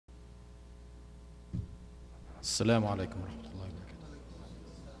السلام عليكم ورحمة الله وبركاته.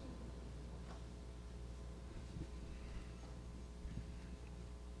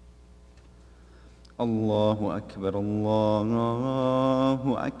 الله أكبر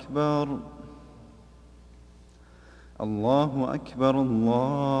الله أكبر الله أكبر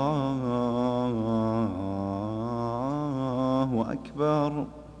الله أكبر.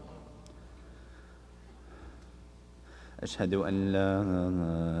 أشهد أن لا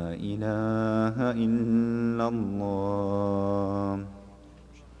إله إلا الله.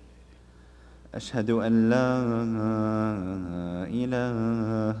 أشهد أن لا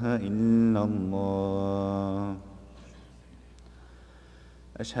إله إلا الله.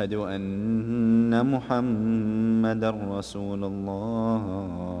 أشهد أن محمدًا رسول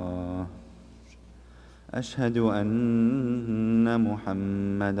الله. أشهد أن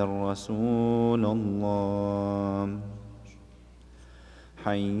محمدًا رسول الله.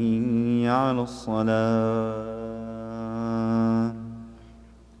 حي على الصلاة.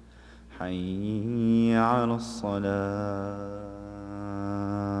 حي على الصلاة.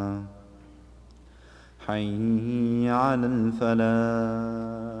 حي على الفلاح.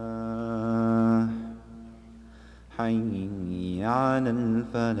 حي على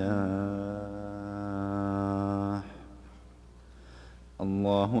الفلاح.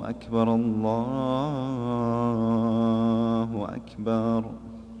 الله أكبر الله أكبر.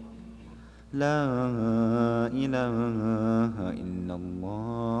 لا إله إلا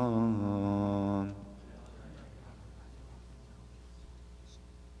الله.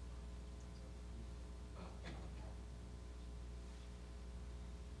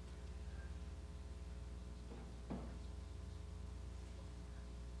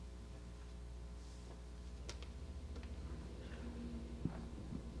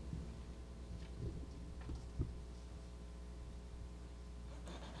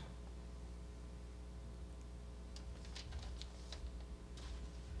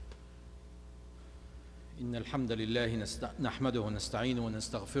 إن الحمد لله نحمده ونستعينه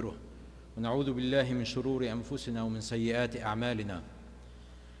ونستغفره ونعوذ بالله من شرور أنفسنا ومن سيئات أعمالنا.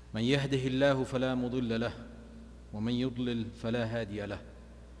 من يهده الله فلا مضل له ومن يضلل فلا هادي له.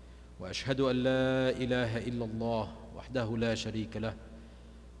 وأشهد أن لا إله إلا الله وحده لا شريك له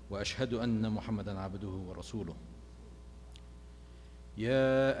وأشهد أن محمدًا عبده ورسوله.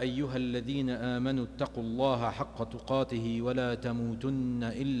 يا أيها الذين آمنوا اتقوا الله حق تقاته ولا تموتن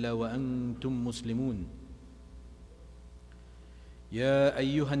إلا وأنتم مسلمون. يا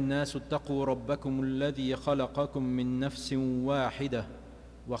أيها الناس اتقوا ربكم الذي خلقكم من نفس واحدة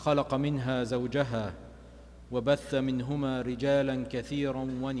وخلق منها زوجها وبث منهما رجالا كثيرا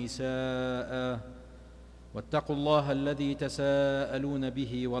ونساء واتقوا الله الذي تساءلون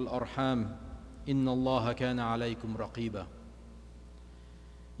به والأرحام إن الله كان عليكم رقيبا.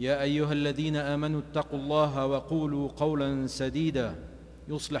 يا أيها الذين آمنوا اتقوا الله وقولوا قولا سديدا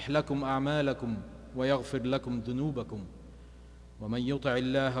يصلح لكم أعمالكم ويغفر لكم ذنوبكم ومن يطع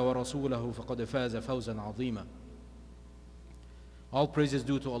الله ورسوله فقد فاز فوزا عظيما. All praise is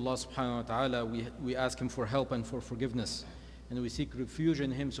due to Allah subhanahu wa ta'ala. We ask Him for help and for forgiveness, and we seek refuge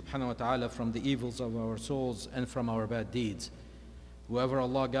in Him subhanahu wa ta'ala from the evils of our souls and from our bad deeds. Whoever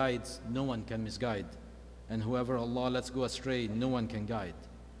Allah guides, no one can misguide, and whoever Allah lets go astray, no one can guide.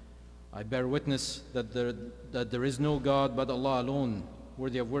 I bear witness that there is no God but Allah alone,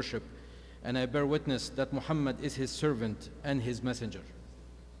 worthy of worship, and I bear witness that Muhammad is His servant and His messenger.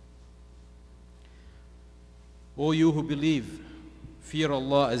 O you who believe, fear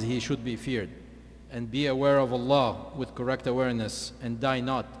Allah as He should be feared, and be aware of Allah with correct awareness, and die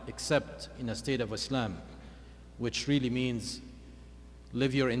not except in a state of Islam, which really means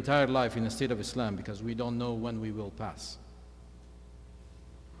live your entire life in a state of Islam, because we don't know when we will pass.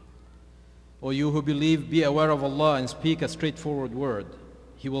 O you who believe, be aware of Allah and speak a straightforward word.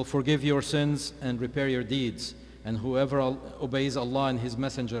 He will forgive your sins and repair your deeds, and whoever obeys Allah and His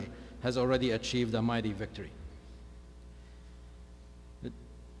messenger has already achieved a mighty victory. The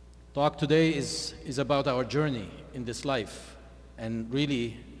talk today is about our journey in this life, and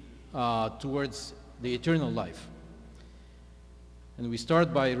really towards the eternal life. And we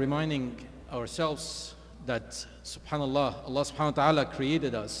start by reminding ourselves that subhanallah, Allah subhanahu wa ta'ala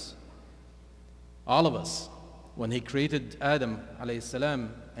created us, all of us, when He created Adam alayhi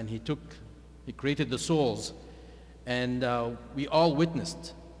salam, and He created the souls, and we all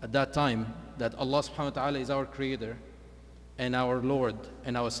witnessed at that time that Allah subhanahu wa ta'ala is our creator and our Lord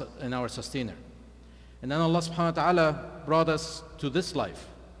and our sustainer. And then Allah subhanahu wa ta'ala brought us to this life,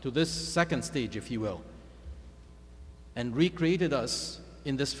 to this second stage, if you will, and recreated us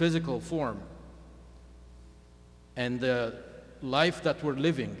in this physical form. And the life that we're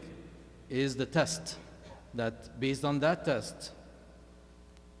living is the test that based on that test,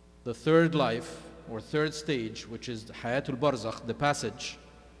 the third life or third stage, which is Hayatul Barzakh, the passage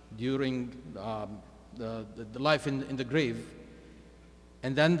during the life in the grave,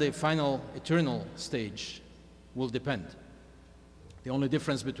 and then the final eternal stage will depend. The only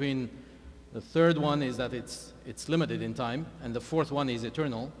difference between the third one is that it's limited in time, and the fourth one is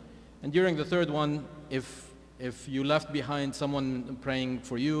eternal. And during the third one, if you left behind someone praying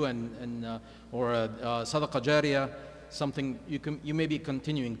for you or a sadaqah jariyah, something you may be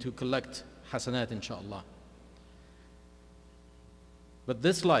continuing to collect hasanat, inshallah. But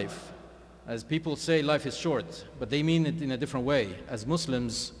this life, as people say life is short, but they mean it in a different way. As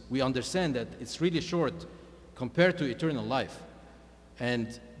Muslims, we understand that it's really short compared to eternal life.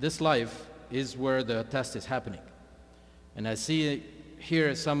 And this life is where the test is happening. And I see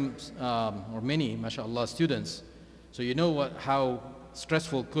here some or many, mashallah, students. So you know how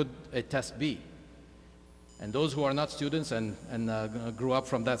stressful could a test be. And those who are not students and grew up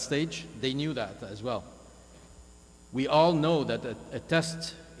from that stage, they knew that as well. We all know that a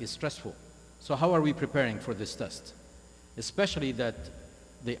test is stressful. So how are we preparing for this test? Especially that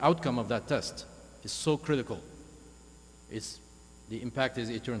the outcome of that test is so critical. The impact is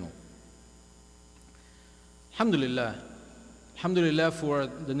eternal. Alhamdulillah. Alhamdulillah for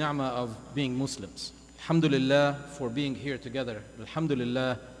the ni'mah of being Muslims. Alhamdulillah for being here together.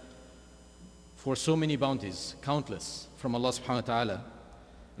 Alhamdulillah for so many bounties, countless, from Allah subhanahu wa ta'ala.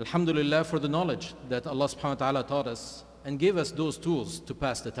 Alhamdulillah for the knowledge that Allah subhanahu wa ta'ala taught us and gave us those tools to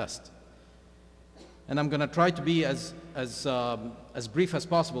pass the test. And I'm going to try to be as brief as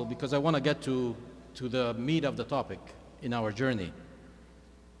possible because I want to get to the meat of the topic in our journey.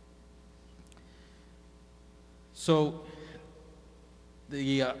 So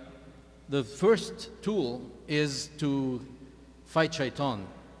the first tool is to fight shaitan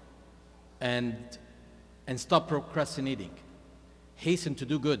and stop procrastinating. Hasten to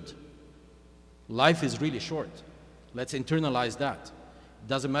do good. Life is really short. Let's internalize that. It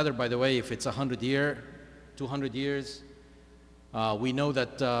doesn't matter, by the way, if it's 100 years, 200 years. We know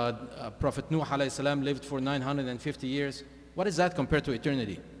that Prophet Nuh alayhi salam lived for 950 years. What is that compared to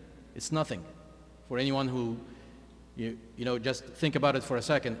eternity? It's nothing. For anyone who, you know, just think about it for a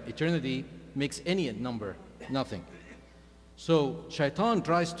second. Eternity makes any number nothing. So shaitan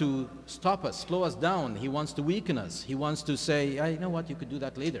tries to stop us, slow us down. He wants to weaken us. He wants to say, you know what, you could do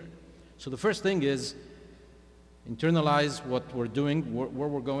that later. So the first thing is internalize what we're doing, where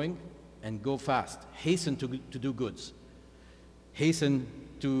we're going, and go fast. Hasten to do goods. Hasten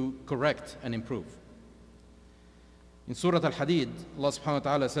to correct and improve. In Surah Al-Hadid, Allah subhanahu wa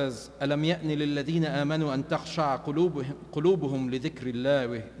ta'ala says, أَلَمْ يَأْنِ لِلَّذِينَ آمَنُوا أَن تَخْشَعَ قُلُوبُهُمْ لِذِكْرِ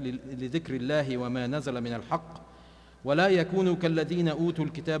اللَّهِ وَمَا نَزَلَ مِنَ الْحَقِّ وَلَا يَكُونُوا كَالَّذِينَ أُوتُوا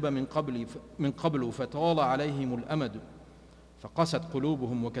الْكِتَابَ مِنْ قَبْلُ فَطَالَ عَلَيْهِمُ الْأَمَدُ فَقَسَتْ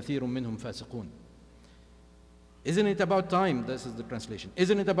قُلُوبُهُمْ وَكَثِيرٌ مِّنْهُمْ فَاسِقُونَ. Isn't it about time, this is the translation,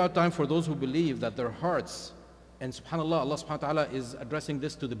 isn't it about time for those who believe that their hearts, and subhanAllah, Allah subhanahu wa ta'ala is addressing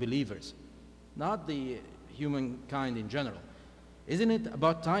this to the believers, not the humankind in general. Isn't it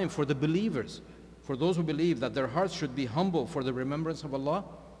about time for the believers, for those who believe that their hearts should be humble for the remembrance of Allah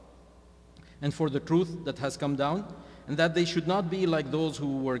and for the truth that has come down, and that they should not be like those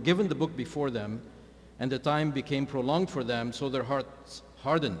who were given the book before them and the time became prolonged for them, so their hearts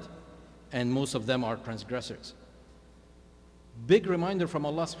hardened, and most of them are transgressors. Big reminder from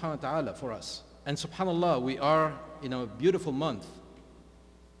Allah subhanahu wa ta'ala for us. And subhanAllah, we are in a beautiful month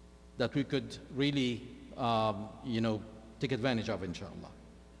that we could really, take advantage of, inshallah.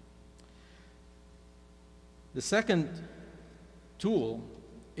 The second tool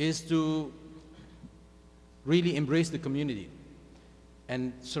is to really embrace the community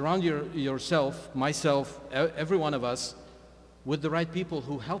and surround yourself, myself, every one of us, with the right people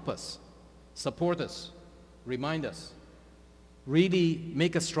who help us, support us, remind us, really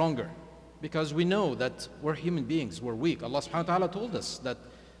make us stronger. Because we know that we're human beings, we're weak. Allah subhanahu wa ta'ala told us that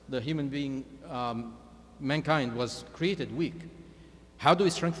the human being, mankind was created weak. How do we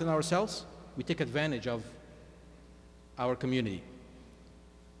strengthen ourselves? We take advantage of our community.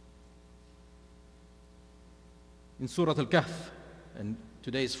 In Surah Al-Kahf, and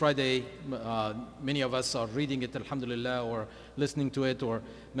today is Friday, many of us are reading it, alhamdulillah, or listening to it, or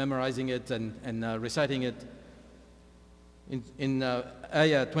memorizing it and reciting it. In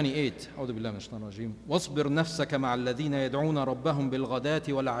ayah 28, أعوذ بالله من الشيطان الرجيم واصبر نفسك مع الذين يدعون ربهم بالغداة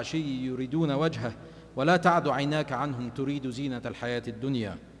والعشي يريدون وجهه ولا تعد عيناك عنهم تريد زينة الحياة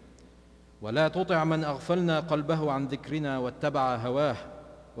الدنيا ولا تطع من أغفلنا قلبه عن ذكرنا واتبع هواه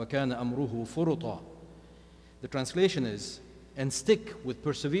وكان أمره فرطا. The translation is, and stick with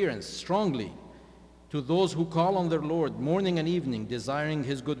perseverance strongly to those who call on their Lord morning and evening, desiring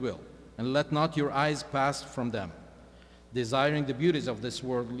His goodwill, and let not your eyes pass from them, desiring the beauties of this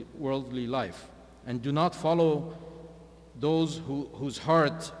worldly life, and do not follow those whose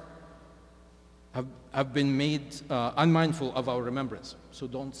heart have been made unmindful of our remembrance. So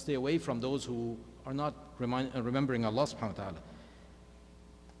don't stay away from those who are not remembering Allah subhanahu wa ta'ala.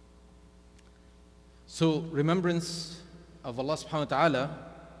 So remembrance of Allah subhanahu wa ta'ala,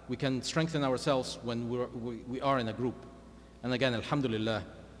 we can strengthen ourselves when we are in a group. And again, alhamdulillah,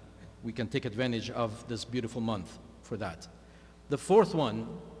 we can take advantage of this beautiful month for that. The fourth one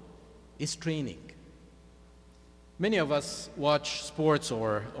is training. Many of us watch sports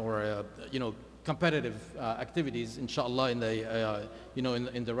or competitive activities, inshallah, in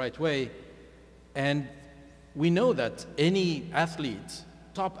the right way. And we know that any athletes,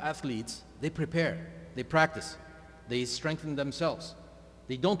 top athletes, they prepare, they practice, they strengthen themselves.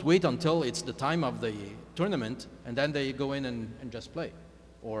 They don't wait until it's the time of the tournament and then they go in and just play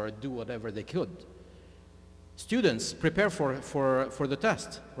or do whatever they could. Students prepare for the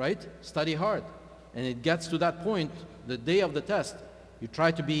test, right? Study hard. And it gets to that point, the day of the test, you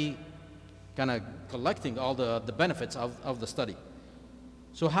try to be kind of collecting all the benefits of the study.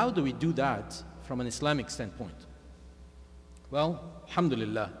 So how do we do that from an Islamic standpoint? Well,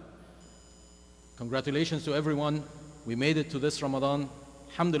 alhamdulillah. Congratulations to everyone. We made it to this Ramadan.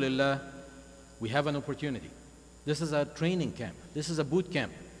 Alhamdulillah, we have an opportunity. This is a training camp. This is a boot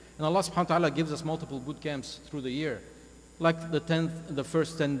camp. And Allah subhanahu wa ta'ala gives us multiple boot camps through the year, like the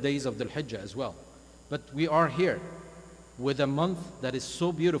first 10 days of the Hijjah as well. But we are here with a month that is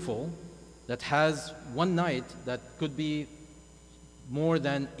so beautiful, that has one night that could be more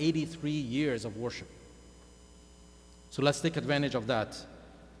than 83 years of worship. So let's take advantage of that.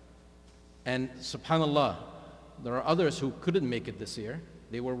 And subhanallah, there are others who couldn't make it this year.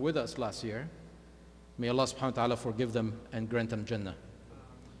 They were with us last year. May Allah subhanahu wa ta'ala forgive them and grant them Jannah.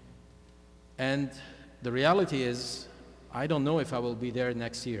 And the reality is, I don't know if I will be there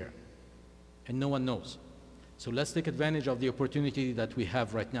next year. And no one knows. So let's take advantage of the opportunity that we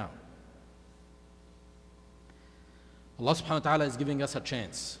have right now. Allah subhanahu wa ta'ala is giving us a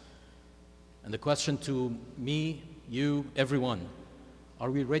chance. And the question to me, you, everyone, are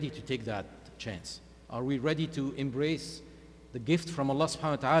we ready to take that chance? Are we ready to embrace the gift from Allah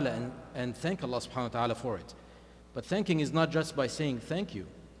subhanahu wa ta'ala and thank Allah subhanahu wa ta'ala for it? But thanking is not just by saying thank you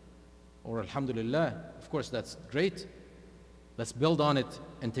or alhamdulillah. Of course, that's great. Let's build on it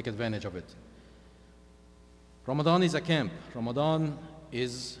and take advantage of it. Ramadan is a camp. Ramadan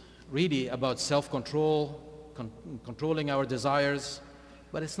is really about self-control, controlling our desires.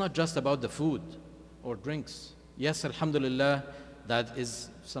 But it's not just about the food or drinks. Yes, alhamdulillah, that is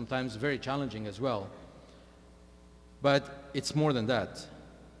sometimes very challenging as well. But it's more than that.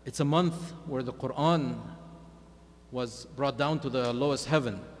 It's a month where the Quran was brought down to the lowest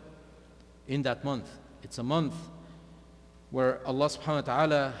heaven in that month. It's a month where Allah subhanahu wa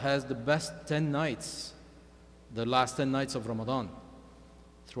ta'ala has the best 10 nights, the last 10 nights of Ramadan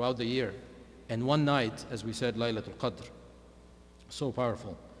throughout the year. And one night, as we said, Laylatul Qadr. So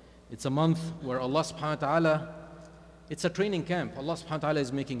powerful. It's a month where Allah subhanahu wa ta'ala, it's a training camp. Allah subhanahu wa ta'ala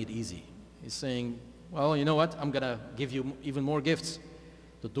is making it easy. He's saying, well, you know what? I'm going to give you even more gifts.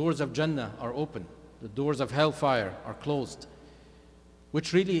 The doors of Jannah are open. The doors of hellfire are closed.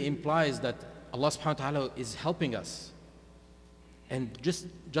 Which really implies that Allah subhanahu wa ta'ala is helping us. And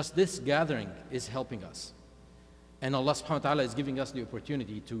just this gathering is helping us. And Allah subhanahu wa ta'ala is giving us the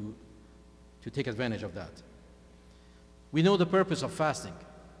opportunity to take advantage of that. We know the purpose of fasting.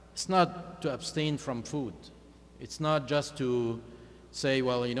 It's not to abstain from food. It's not just to say,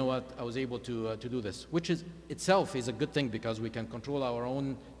 well, you know what, I was able to do this, which is itself is a good thing because we can control our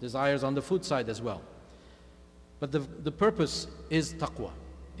own desires on the food side as well. But the purpose is taqwa,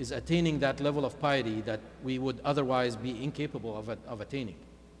 is attaining that level of piety that we would otherwise be incapable of attaining.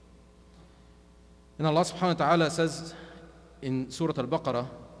 And Allah subhanahu wa ta'ala says in Surah Al-Baqarah,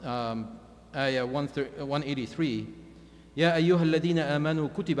 ayah 183, يا أيها الذين آمنوا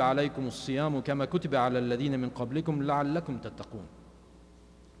كتب عليكم الصيام كما كتب على الذين من قبلكم لعلكم تتقون.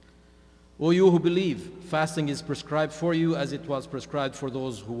 O you who believe, fasting is prescribed for you as it was prescribed for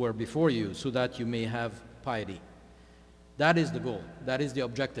those who were before you, so that you may have piety. That is the goal. That is the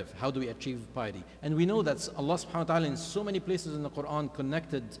objective. How do we achieve piety? And we know that Allah subhanahu wa ta'ala in so many places in the Quran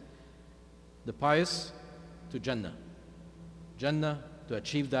connected the pious to Jannah. Jannah, to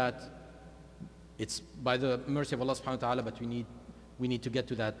achieve that, it's by the mercy of Allah subhanahu wa ta'ala, but we need to get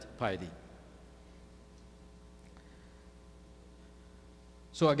to that piety.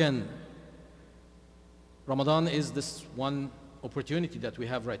 So again, Ramadan is this one opportunity that we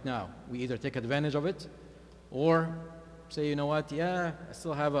have right now. We either take advantage of it or say, you know what, yeah, I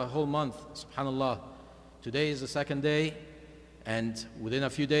still have a whole month, subhanAllah. Today is the second day, and within a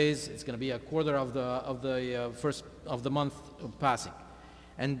few days, it's going to be a quarter of the first of the month passing.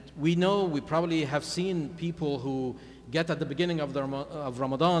 And we know, we probably have seen people who get at the beginning of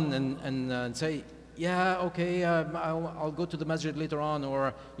Ramadan and say, yeah, okay, I'll go to the masjid later on,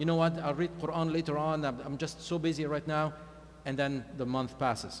 or you know what, I'll read Quran later on, I'm just so busy right now, and then the month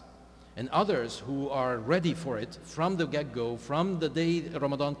passes. And others who are ready for it from the get-go, from the day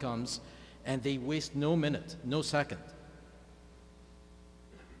Ramadan comes, and they waste no minute, no second.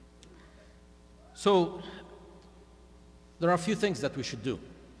 So there are a few things that we should do.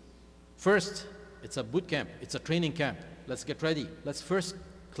 First, it's a boot camp, it's a training camp. Let's get ready. Let's first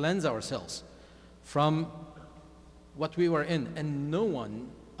cleanse ourselves from what we were in. And no one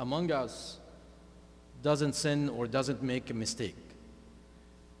among us doesn't sin or doesn't make a mistake.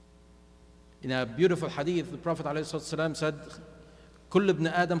 In a beautiful hadith, the Prophet ﷺ said, كل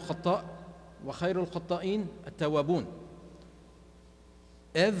ابن آدم خطاء وخير الخطائين التوابون.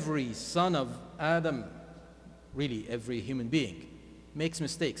 Every son of Adam, really every human being, makes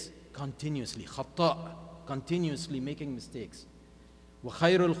mistakes continuously. خطاء, continuously making mistakes.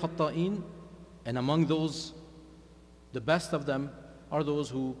 وخير الخطائين, and among those, the best of them are those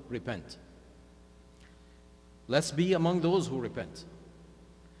who repent. Let's be among those who repent.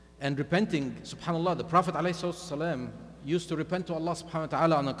 And repenting, subhanAllah, the Prophet ﷺ used to repent to Allah subhanahu wa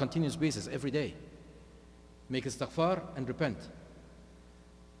ta'ala on a continuous basis every day. Make istighfar and repent.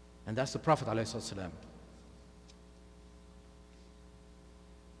 And that's the Prophet ﷺ.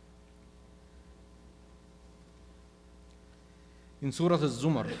 In Surah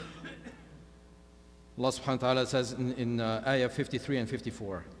Al-Zumar, Allah subhanahu wa ta'ala says in ayah 53 and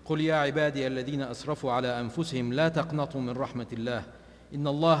 54, قُلْ يَا عِبَادِيَ الَّذِينَ أَسْرَفُوا عَلَىٰ أَنفُسِهِمْ لَا تَقْنَطُوا مِنْ رَحْمَةِ اللَّهِ إِنَّ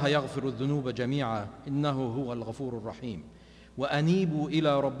اللَّهَ يَغْفِرُ الذُّنُوبَ جَمِيعًا إِنَّهُ هُوَ الْغَفُورُ الرَّحِيمُ وَأَنِيبُوا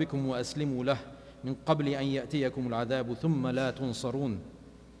إِلَىٰ رَبِّكُمْ وَأَسْلِمُوا لَهُ مِنْ قَبْلِ أَنْ يَأْتِيَكُمُ الْعَذَابُ ثُمَّ لَا تُنصَرُونَ.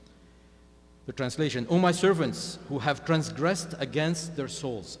 The translation, O my servants who have transgressed against their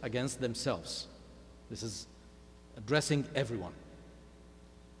souls, against themselves. This is addressing everyone.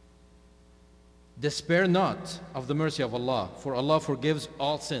 Despair not of the mercy of Allah, for Allah forgives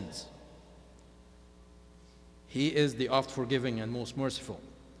all sins. He is the oft forgiving and most merciful.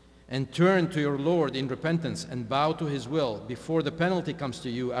 And turn to your Lord in repentance and bow to His will before the penalty comes to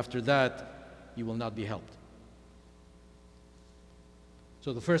you. After that, you will not be helped.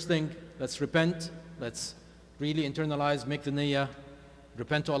 So the first thing, let's repent. Let's really internalize, make the niyyah,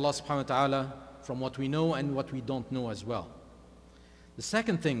 repent to Allah subhanahu wa ta'ala from what we know and what we don't know as well. The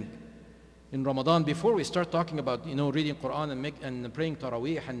second thing, in Ramadan, before we start talking about, reading Quran and praying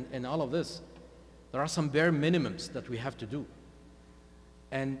Taraweeh and all of this, there are some bare minimums that we have to do.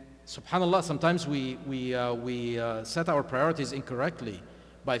 And subhanAllah, sometimes we set our priorities incorrectly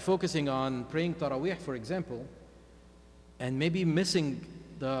by focusing on praying Taraweeh, for example, and maybe missing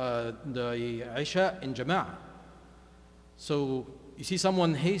the Isha in Jama'ah. So you see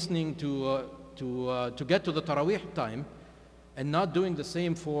someone hastening to get to the Taraweeh time and not doing the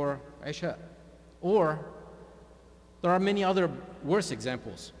same for Isha. Or there are many other worse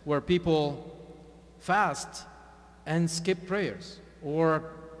examples where people fast and skip prayers.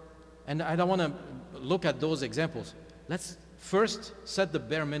 And I don't want to look at those examples. Let's first set the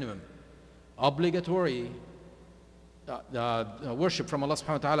bare minimum. Obligatory worship from Allah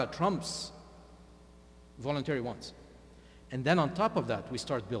subhanahu wa ta'ala trumps voluntary ones. And then on top of that, we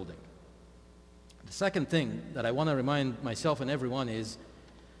start building. The second thing that I want to remind myself and everyone is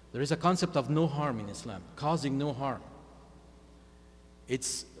there is a concept of no harm in Islam, causing no harm.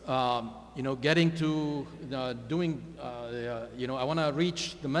 It's, getting to doing, I want to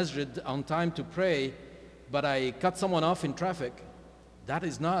reach the masjid on time to pray, but I cut someone off in traffic. That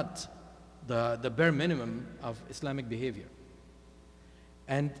is not the bare minimum of Islamic behavior.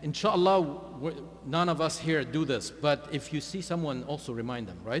 And inshallah, none of us here do this, but if you see someone, also remind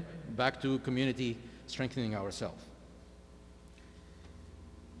them, right? Back to community, strengthening ourselves.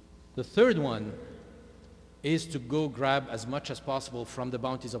 The third one is to go grab as much as possible from the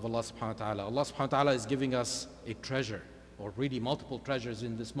bounties of Allah subhanahu wa ta'ala. Allah subhanahu wa ta'ala is giving us a treasure, or really multiple treasures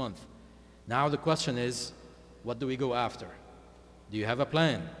in this month. Now the question is, what do we go after? Do you have a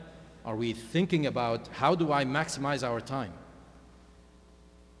plan? Are we thinking about how do I maximize our time?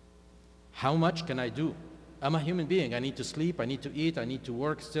 How much can I do? I'm a human being. I need to sleep, I need to eat, I need to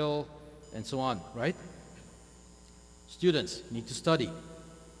work still, and so on, right? Students need to study.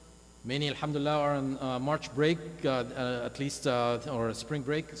 Many, alhamdulillah, are on March break, at least, or spring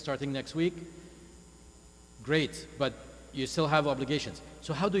break starting next week. Great, but you still have obligations.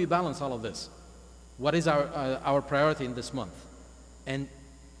 So how do you balance all of this? What is our priority in this month? And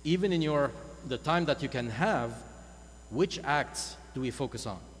even in the time that you can have, which acts do we focus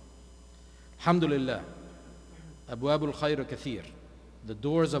on? Alhamdulillah, abwabul khayr kathir. The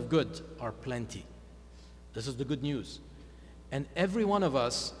doors of good are plenty. This is the good news. And every one of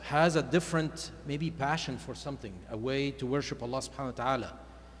us has a different, maybe passion for something, a way to worship Allah subhanahu wa ta'ala.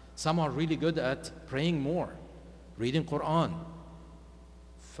 Some are really good at praying more, reading Quran.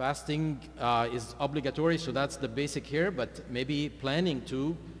 Fasting is obligatory, so that's the basic here, but maybe planning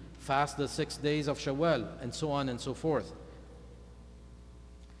to fast the 6 days of Shawwal, and so on and so forth.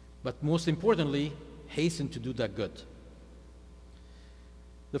 But most importantly, hasten to do that good.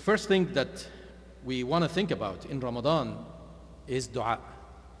 The first thing that we want to think about in Ramadan is dua.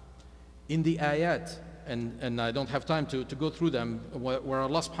 In the ayat, and I don't have time to go through them, where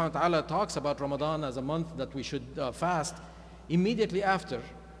Allah subhanahu wa ta'ala talks about Ramadan as a month that we should fast, immediately after,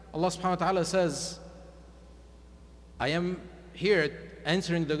 Allah subhanahu wa ta'ala says, I am here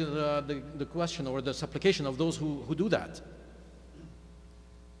answering the question or the supplication of those who do that.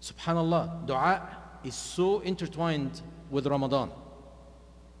 Subhanallah, dua is so intertwined with Ramadan.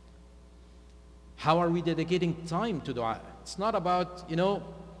 How are we dedicating time to dua? It's not about,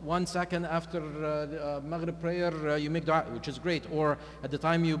 1 second after Maghrib prayer, you make dua, which is great, or at the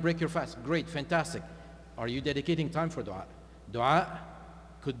time you break your fast. Great, fantastic. Are you dedicating time for dua? Dua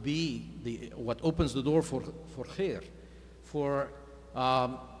could be what opens the door for khair, for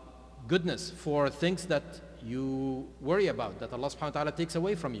goodness, for things that you worry about, that Allah subhanahu wa ta'ala takes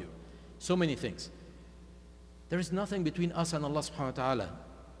away from you. So many things. There is nothing between us and Allah subhanahu wa ta'ala.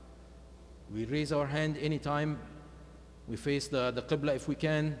 We raise our hand anytime, we face the qibla if we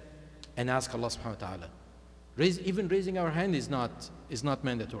can, and ask Allah subhanahu wa ta'ala. Even raising our hand is not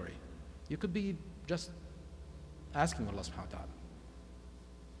mandatory. You could be just asking Allah subhanahu wa ta'ala.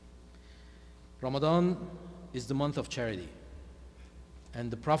 Ramadan is the month of charity.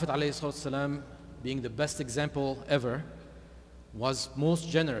 And the Prophet ﷺ, being the best example ever, was most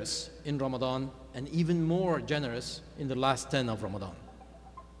generous in Ramadan and even more generous in the last 10 of Ramadan.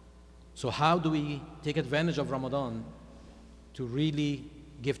 So how do we take advantage of Ramadan to really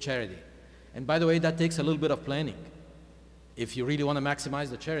give charity? And by the way, that takes a little bit of planning. If you really want to maximize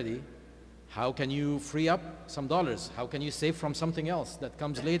the charity, how can you free up some dollars? How can you save from something else that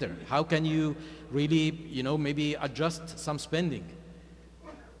comes later? How can you really, maybe adjust some spending?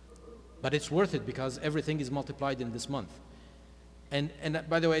 But it's worth it because everything is multiplied in this month. And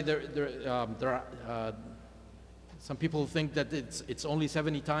by the way, there are some people think that it's only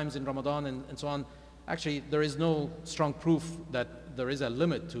 70 times in Ramadan and so on. Actually, there is no strong proof that there is a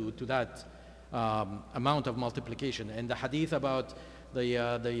limit to that amount of multiplication. And the hadith about the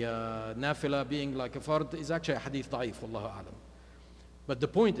nafila being like a fard is actually a hadith da'if, wallahu a'lam. But the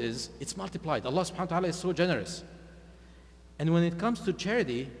point is, it's multiplied. Allah subhanahu wa ta'ala is so generous. And when it comes to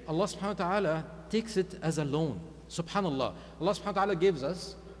charity, Allah subhanahu wa ta'ala takes it as a loan. Subhanallah. Allah subhanahu wa ta'ala gives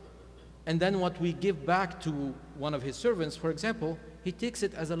us, and then what we give back to one of His servants, for example, He takes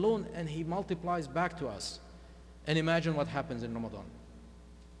it as a loan and He multiplies back to us. And imagine what happens in Ramadan.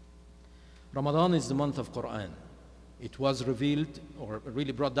 Ramadan is the month of Quran. It was revealed or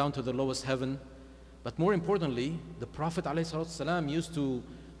really brought down to the lowest heaven. But more importantly, the Prophet ﷺ used to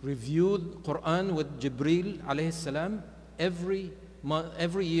review Quran with Jibreel ﷺ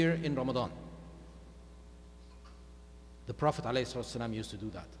every year in Ramadan. The Prophet ﷺ used to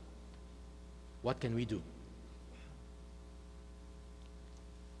do that. What can we do?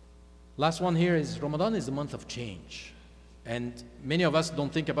 Last one here is Ramadan is the month of change. And many of us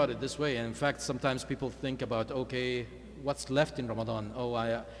don't think about it this way. And in fact, sometimes people think about, okay, what's left in Ramadan? Oh,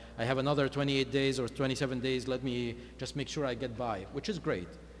 I have another 28 days or 27 days. Let me just make sure I get by, which is great.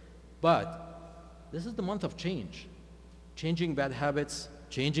 But this is the month of change. Changing bad habits,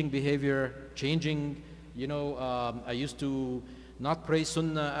 changing behavior, changing, I used to not pray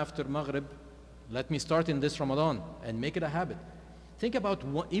sunnah after Maghrib. Let me start in this Ramadan and make it a habit. Think about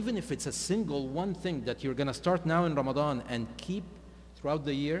even if it's a single one thing that you're going to start now in Ramadan and keep throughout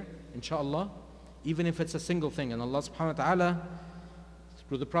the year, inshallah, even if it's a single thing. And Allah subhanahu wa ta'ala,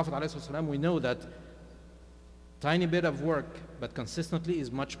 through the Prophet ﷺ, we know that tiny bit of work, but consistently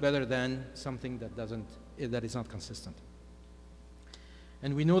is much better than something that is not consistent.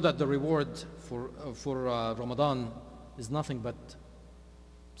 And we know that the reward for Ramadan is nothing but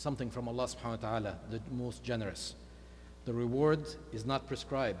something from Allah subhanahu wa ta'ala, the most generous. The reward is not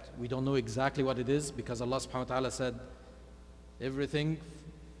prescribed. We don't know exactly what it is because Allah subhanahu wa ta'ala said everything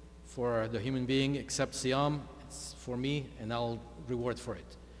for the human being except siyam, it's for me and I'll reward for it.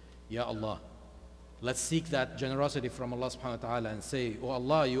 Ya Allah. Let's seek that generosity from Allah subhanahu wa ta'ala and say, oh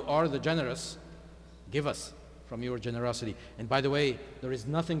Allah, you are the generous, give us from your generosity. And by the way, there is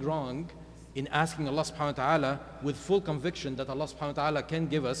nothing wrong in asking Allah subhanahu wa ta'ala with full conviction that Allah subhanahu wa ta'ala can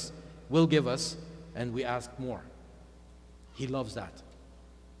give us, will give us, and we ask more. He loves that.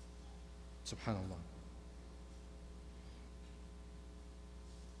 Subhanallah.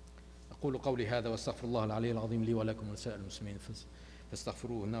 أقول قولي هذا واستغفر الله العلي العظيم لي ولكم ولسائر المسلمين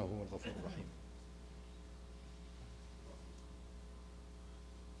فاستغفروه إنه هو الغفور الرحيم.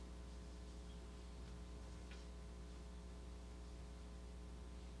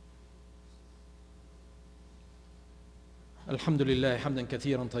 الحمد لله حمدا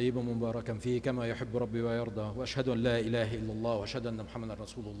كثيرا طيبا مباركا فيه كما يحب ربي ويرضى وأشهد أن لا إله إلا الله وأشهد أن محمدا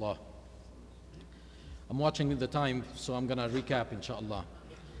رسول الله. I'm watching the time, so I'm going to recap, inshallah.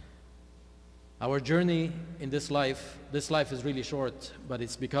 Our journey in this life is really short, but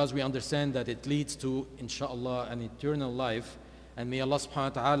it's because we understand that it leads to, inshallah, an eternal life. And may Allah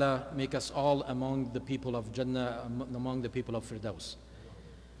subhanahu wa ta'ala make us all among the people of Jannah, among the people of Firdaus.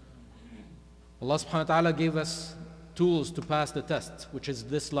 Allah subhanahu wa ta'ala gave us tools to pass the test, which is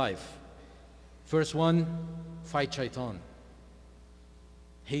this life. First one, fight shaitan.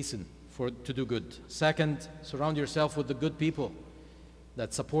 Hasten to do good. Second, surround yourself with the good people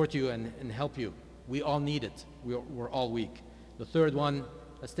that support you and help you. We all need it. We're all weak. The third one,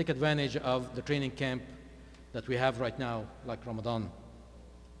 let's take advantage of the training camp that we have right now, like Ramadan.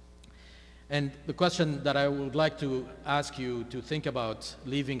 And the question that I would like to ask you to think about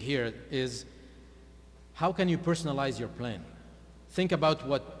leaving here is, how can you personalize your plan? Think about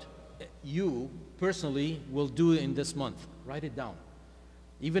what you personally will do in this month. Write it down.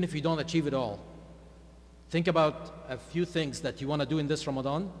 Even if you don't achieve it all, think about a few things that you want to do in this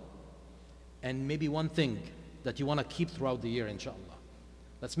Ramadan, and maybe one thing that you want to keep throughout the year, inshallah.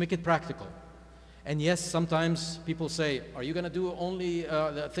 Let's make it practical. And yes, sometimes people say, are you going to do only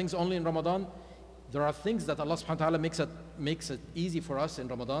things only in Ramadan? There are things that Allah subhanahu wa ta'ala makes it easy for us in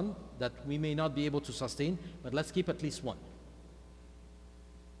Ramadan that we may not be able to sustain, but let's keep at least one.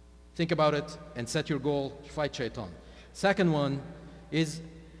 Think about it and set your goal, fight shaitan. Second one is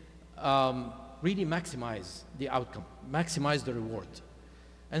really maximize the outcome, maximize the reward.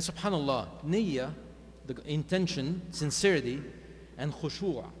 And subhanallah, niyyah, the intention, sincerity, and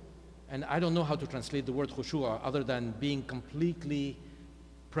khushu'. And I don't know how to translate the word khushu' other than being completely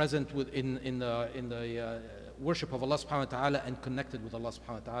present in the worship of Allah subhanahu wa ta'ala and connected with Allah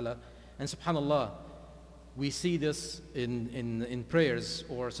subhanahu wa ta'ala. And subhanallah, we see this in prayers,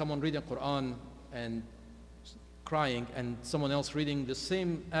 or someone reading Quran and crying, and someone else reading the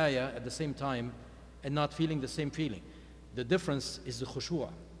same ayah at the same time and not feeling the same feeling. The difference is the khushu',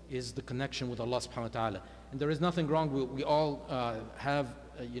 is the connection with Allah subhanahu wa ta'ala. And there is nothing wrong. We all have,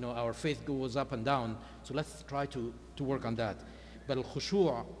 our faith goes up and down. So let's try to work on that. But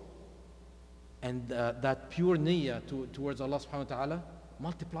al-khushu' and that pure niyyah towards Allah subhanahu wa ta'ala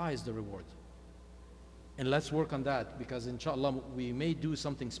multiplies the reward. And let's work on that, because inshallah we may do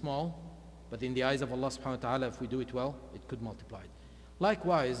something small, but in the eyes of Allah subhanahu wa ta'ala, if we do it well, it could multiply it.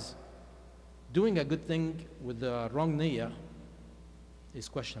 Likewise, doing a good thing with the wrong niyyah is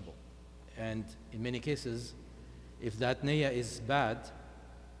questionable. And in many cases, if that niyyah is bad,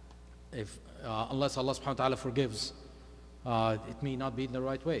 unless Allah subhanahu wa ta'ala forgives, it may not be in the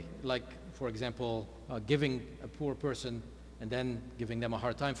right way. Like, for example, giving a poor person and then giving them a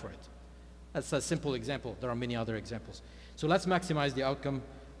hard time for it. That's a simple example. There are many other examples. So let's maximize the outcome,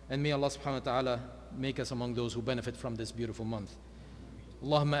 and may Allah subhanahu wa ta'ala make us among those who benefit from this beautiful month.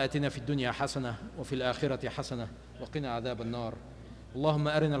 اللهم آتنا في الدنيا حسنة وفي الآخرة حسنة وقنا عذاب النار. اللهم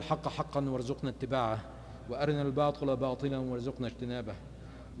أرنا الحق حقا وارزقنا اتباعه وأرنا الباطل باطلا وارزقنا اجتنابه.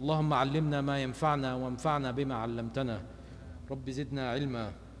 اللهم علمنا ما ينفعنا وانفعنا بما علمتنا. رب زدنا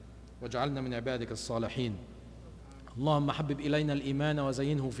علما واجعلنا من عبادك الصالحين. اللهم حبب إلينا الإيمان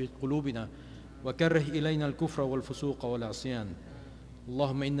وزينه في قلوبنا وكره إلينا الكفر والفسوق والعصيان.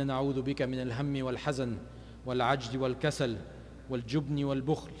 اللهم إنا نعوذ بك من الهم والحزن والعجز والكسل والجبن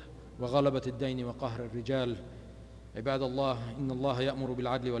والبخل وغلبة الدين وقهر الرجال. عباد الله، إن الله يأمر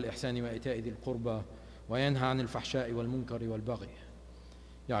بالعدل والإحسان وإيتاء ذي القربى وينهى عن الفحشاء والمنكر والبغي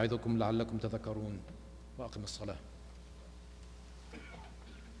يعظكم لعلكم تذكرون. وأقم الصلاة.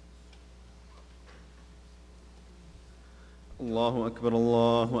 الله أكبر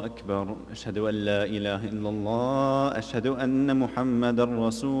الله أكبر. أشهد أن لا إله إلا الله. أشهد أن محمدا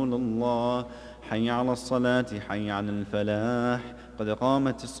رسول الله. حي على الصلاة حي على الفلاح. قد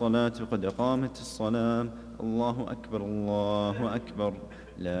قامت الصلاة قد قامت الصلاة. الله أكبر الله أكبر.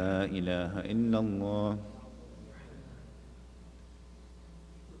 لا إله إلا الله.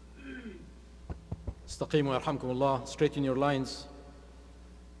 استقيموا يرحمكم الله. Straighten your lines.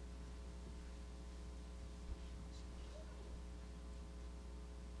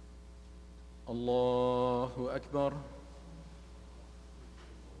 الله أكبر.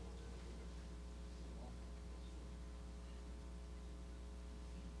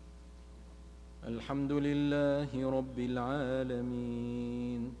 الحمد لله رب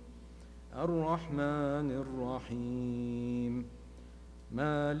العالمين الرحمن الرحيم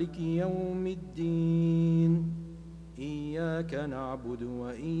مالك يوم الدين إياك نعبد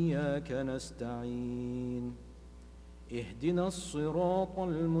وإياك نستعين اهدنا الصراط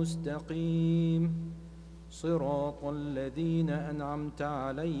المستقيم صراط الذين أنعمت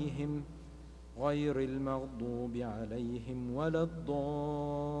عليهم غير المغضوب عليهم ولا الضالين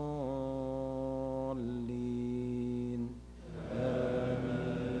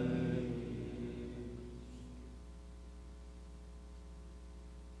آمين.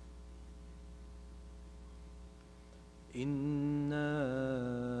 إنا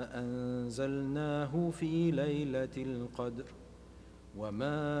أنزلناه في ليلة القدر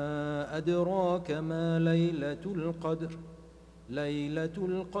وما أدراك ما ليلة القدر ليلة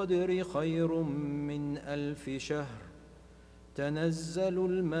القدر خير من 1000 شهر تنزل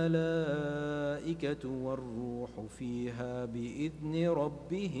الملائكة والروح فيها بإذن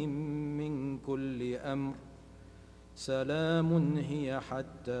ربهم من كل أمر سلام هي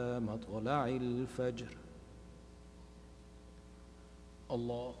حتى مطلع الفجر.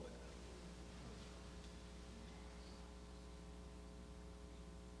 الله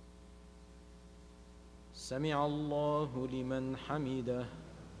سمع الله لمن حمده.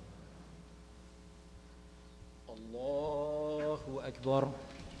 الله أكبر.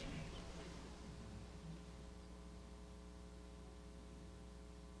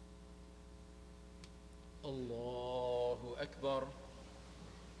 الله أكبر.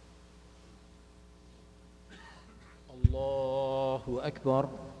 الله أكبر.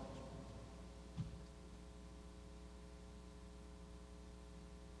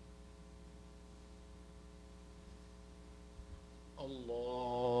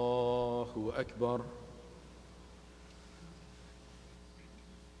 الله أكبر.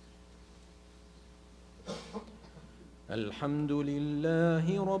 الحمد لله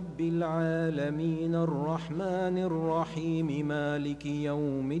رب العالمين الرحمن الرحيم مالك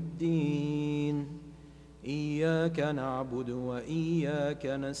يوم الدين إياك نعبد وإياك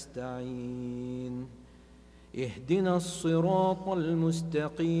نستعين اهدنا الصراط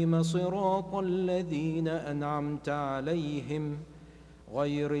المستقيم صراط الذين أنعمت عليهم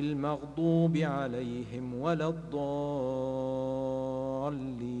غير المغضوب عليهم ولا الضالين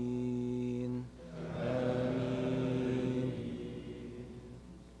آمين.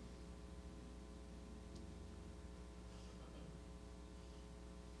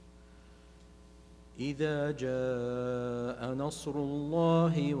 إذا جاء نصر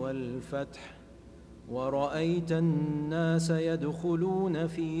الله والفتح ورأيت الناس يدخلون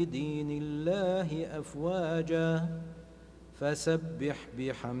في دين الله أفواجا فسبح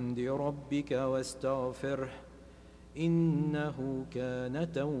بحمد ربك واستغفره إنه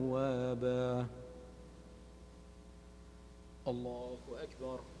كان توابا. الله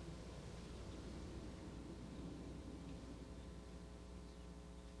أكبر.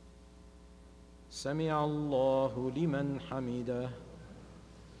 سمع الله لمن حمده.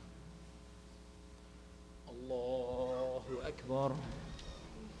 الله أكبر.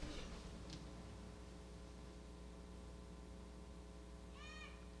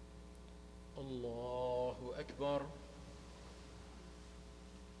 الله أكبر.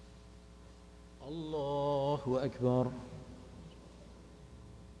 الله أكبر.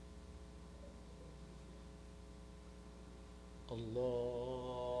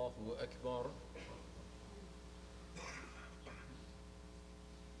 الله أكبر.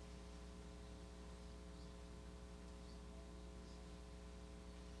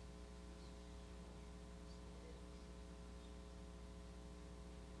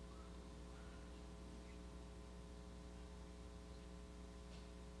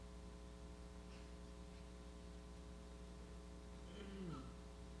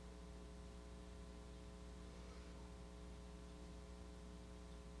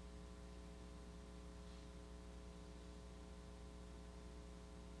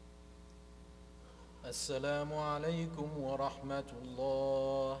 السلام عليكم ورحمة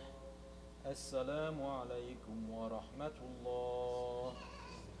الله. السلام عليكم ورحمة الله.